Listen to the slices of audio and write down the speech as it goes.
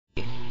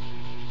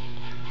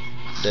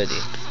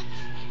Daddy.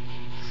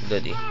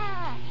 Daddy.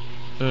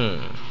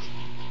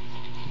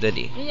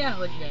 Daddy.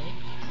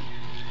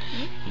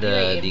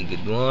 Daddy,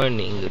 good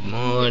morning. Good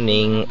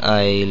morning.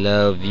 I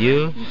love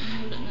you.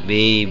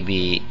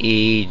 Baby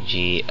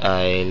EG,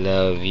 I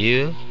love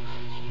you.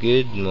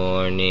 Good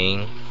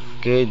morning.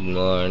 Good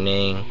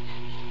morning.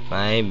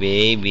 My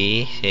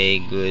baby,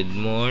 say good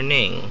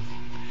morning.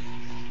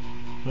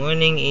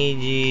 Morning,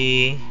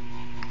 EG.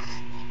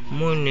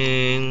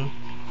 Morning.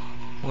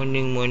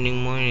 Morning,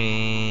 morning,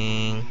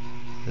 morning.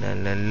 La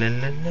la la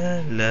la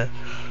la la.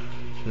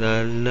 La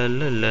la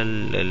la la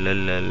la la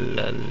la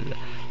la la.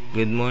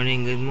 Good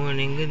morning, good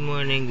morning, good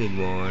morning, good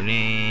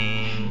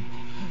morning.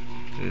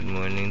 Good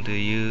morning to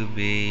you,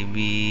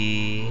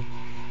 baby.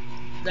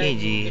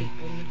 EG.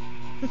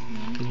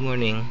 Good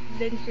morning.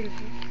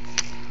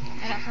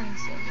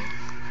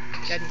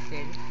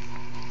 Cancel.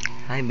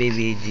 Hi,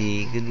 baby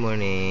EG. Good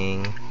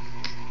morning.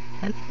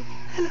 Hello,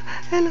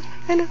 hello,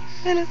 hello,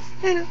 hello,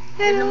 hello,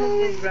 hello,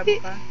 Mag-program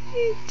pa?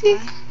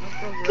 EG.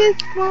 Good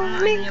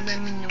morning.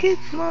 Good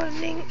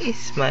morning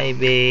is my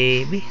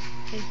baby.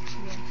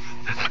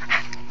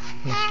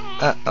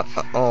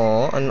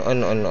 Ano.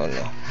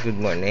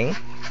 Good morning.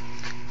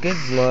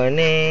 Good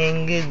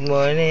morning. Good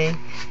morning.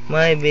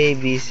 My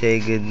baby say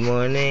good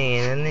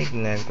morning. Nanik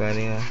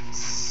pare.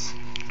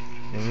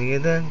 Let me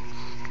get done.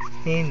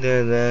 He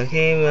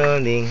came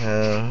rolling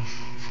home.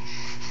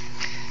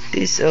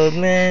 This old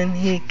man,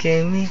 he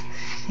came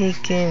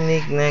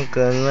knick-knack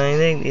on my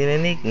neck, did a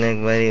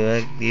knick-knack,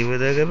 body-wack, give it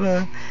a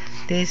go.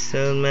 This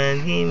old man,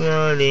 he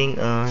rolling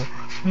on.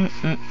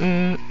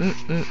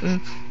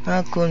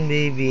 Akon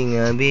baby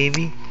nga,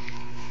 baby.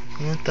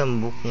 Nga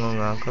tambok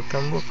nga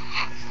katambok.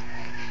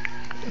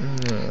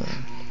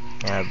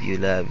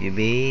 Love you,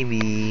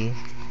 baby.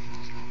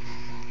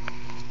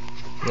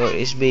 Where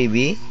is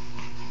baby?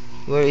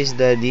 Where is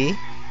daddy?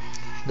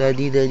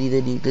 Daddy.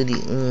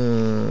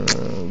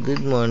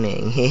 Good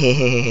morning.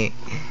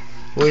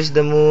 Where's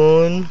the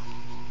moon?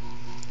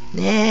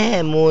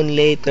 Yeah, moon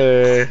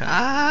later.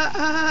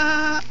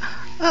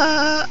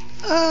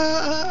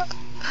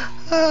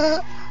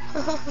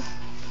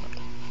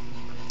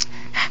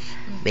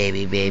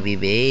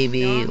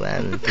 Baby.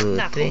 1, 2,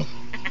 3.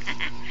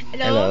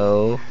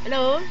 Hello.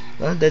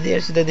 Oh, daddy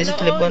sa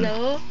telepon.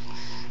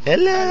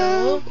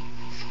 Hello.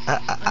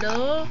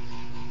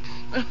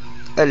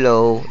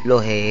 Hello,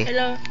 Lohe.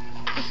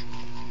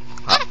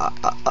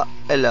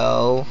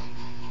 Hello.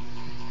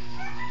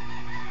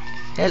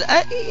 Yeah.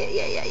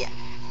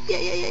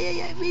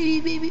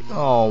 Baby.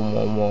 Oh,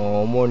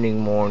 mama.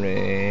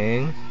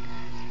 Morning.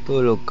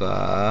 Tulog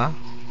ka.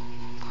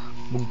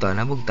 Bugta.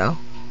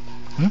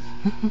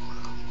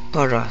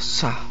 Para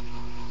sa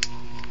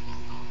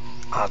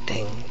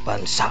ating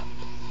bansa.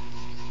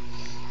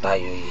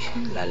 Tayo'y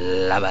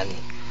lalaban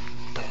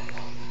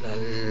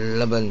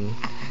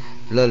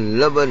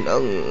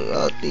ang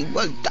ating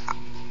bansa.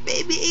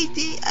 Baby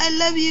AJ, I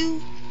love you.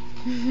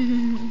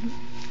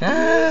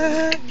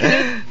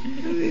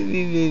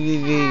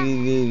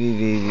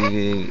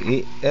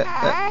 Baby.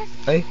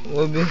 Ay,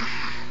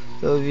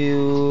 love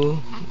you.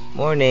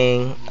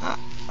 Morning.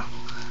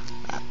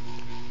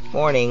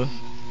 Morning.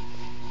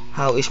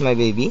 How is my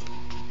baby?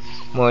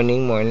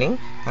 Morning.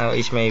 How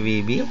is my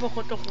baby?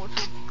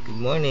 Good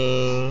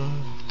morning.